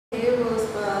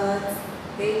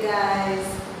Hey guys,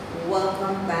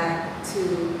 welcome back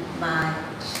to my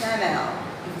channel.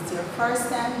 If it's your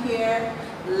first time here,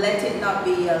 let it not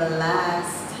be your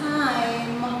last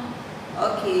time.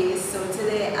 Okay, so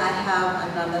today I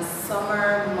have another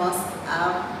summer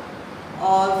must-have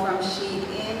all from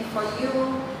Shein for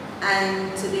you,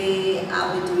 and today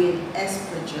I'll be doing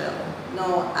espadrille.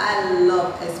 No, I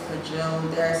love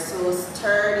espadrille. They're so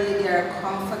sturdy, they're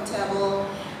comfortable,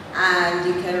 and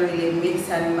you can really mix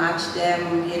and match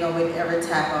them, you know, with every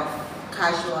type of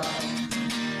casual.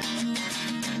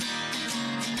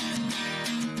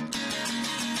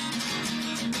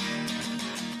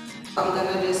 I'm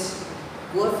gonna just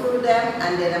go through them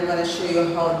and then I'm gonna show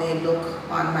you how they look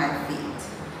on my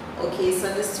feet. Okay, so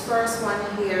this first one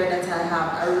here that I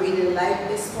have, I really like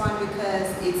this one because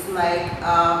it's like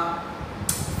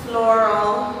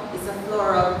floral. It's a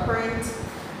floral print,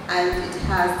 and it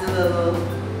has the little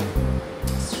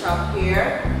strap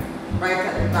here, right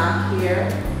at the back here,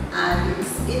 and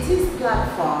it is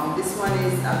platform. This one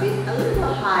is a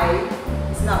little high.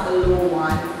 It's not the low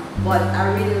one, but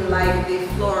I really like the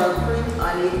floral print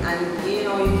on it, and you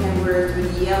know, you can wear it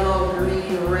with yellow,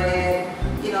 green, red.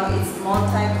 You know, it's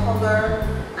multicolor,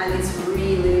 and it's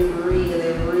really,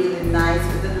 really, really nice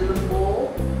with the little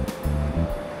bow.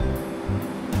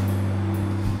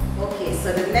 Okay,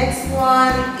 so the next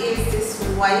one is this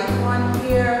white one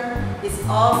here. It's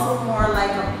also more like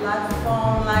a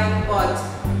platform like, but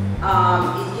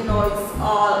you know, it's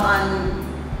all on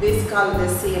basically the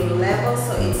same level,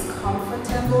 so it's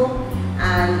comfortable,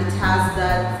 and it has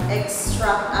that extra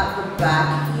at the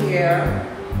back here,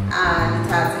 and it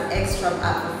has an extra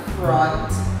at the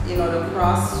front, you know, the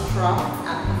cross strap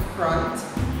at the front,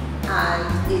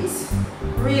 and it's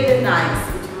really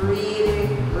nice. It's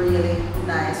really, really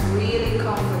nice, really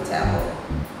comfortable.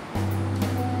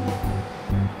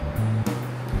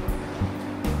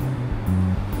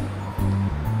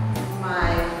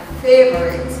 My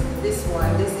favorite, this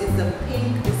one, this is the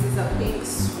pink. This is a pink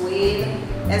suede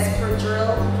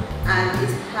espadrille, and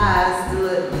it has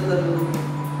the little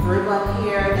ribbon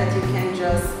here that you can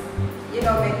just, you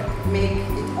know, make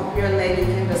it up your leg. You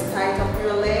can just tie it up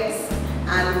your legs,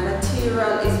 and the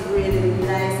material is really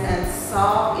nice and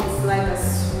soft. It's like a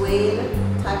suede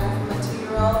type of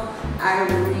material. I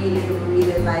really,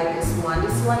 really like this one.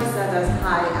 This one is not as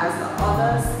high as the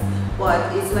others,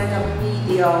 but it's like a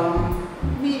medium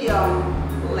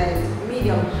length,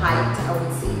 medium height, I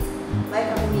would say. Like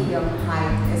a medium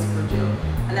height espadrille.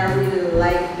 And I really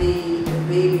like the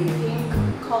baby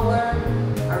pink color.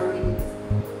 I really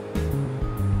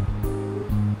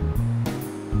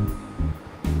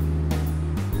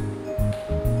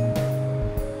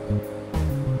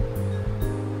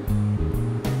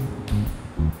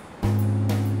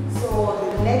So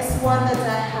the next one that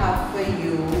I have for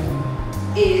you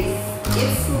is,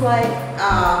 it's like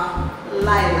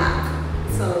lilac.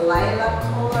 It's a lilac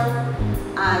color,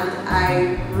 and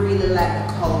I really like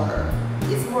the color.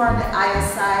 It's more on the higher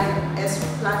side as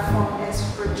platform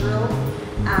espadrille,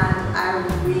 and I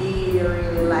really,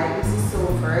 really like. This is so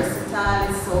versatile.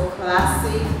 It's so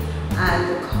classic,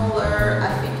 and the color, I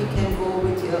think you can go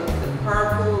with the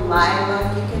purple,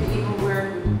 lilac. You can even wear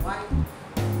it with white.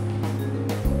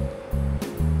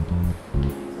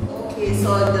 Okay, so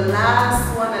the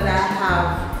last one that I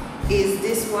have is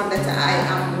this one that I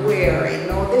am wearing.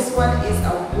 Now this one is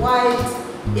a white,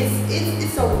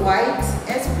 it's a white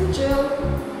espadrille,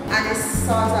 and it's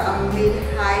sort of a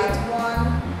mid-height one,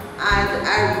 and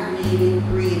I really,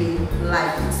 really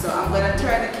like it. So I'm gonna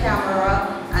turn the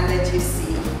camera and let you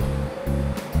see.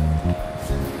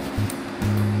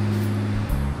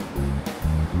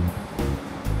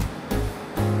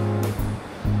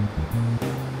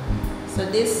 So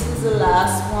this is the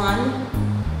last one,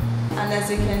 and as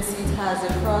you can see, it has a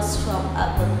cross strap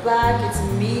at the back. It's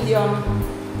medium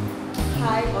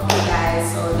height. Okay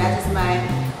guys, so that is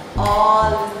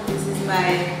this is my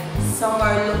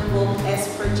summer lookbook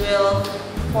espadrille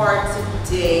for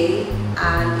today.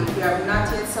 And if you have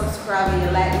not yet subscribed and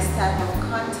you like this type of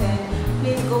content,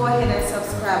 please go ahead and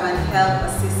subscribe and help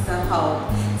a sister out.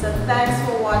 So thanks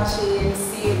for watching.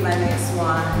 See you in my next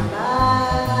one.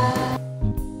 Bye.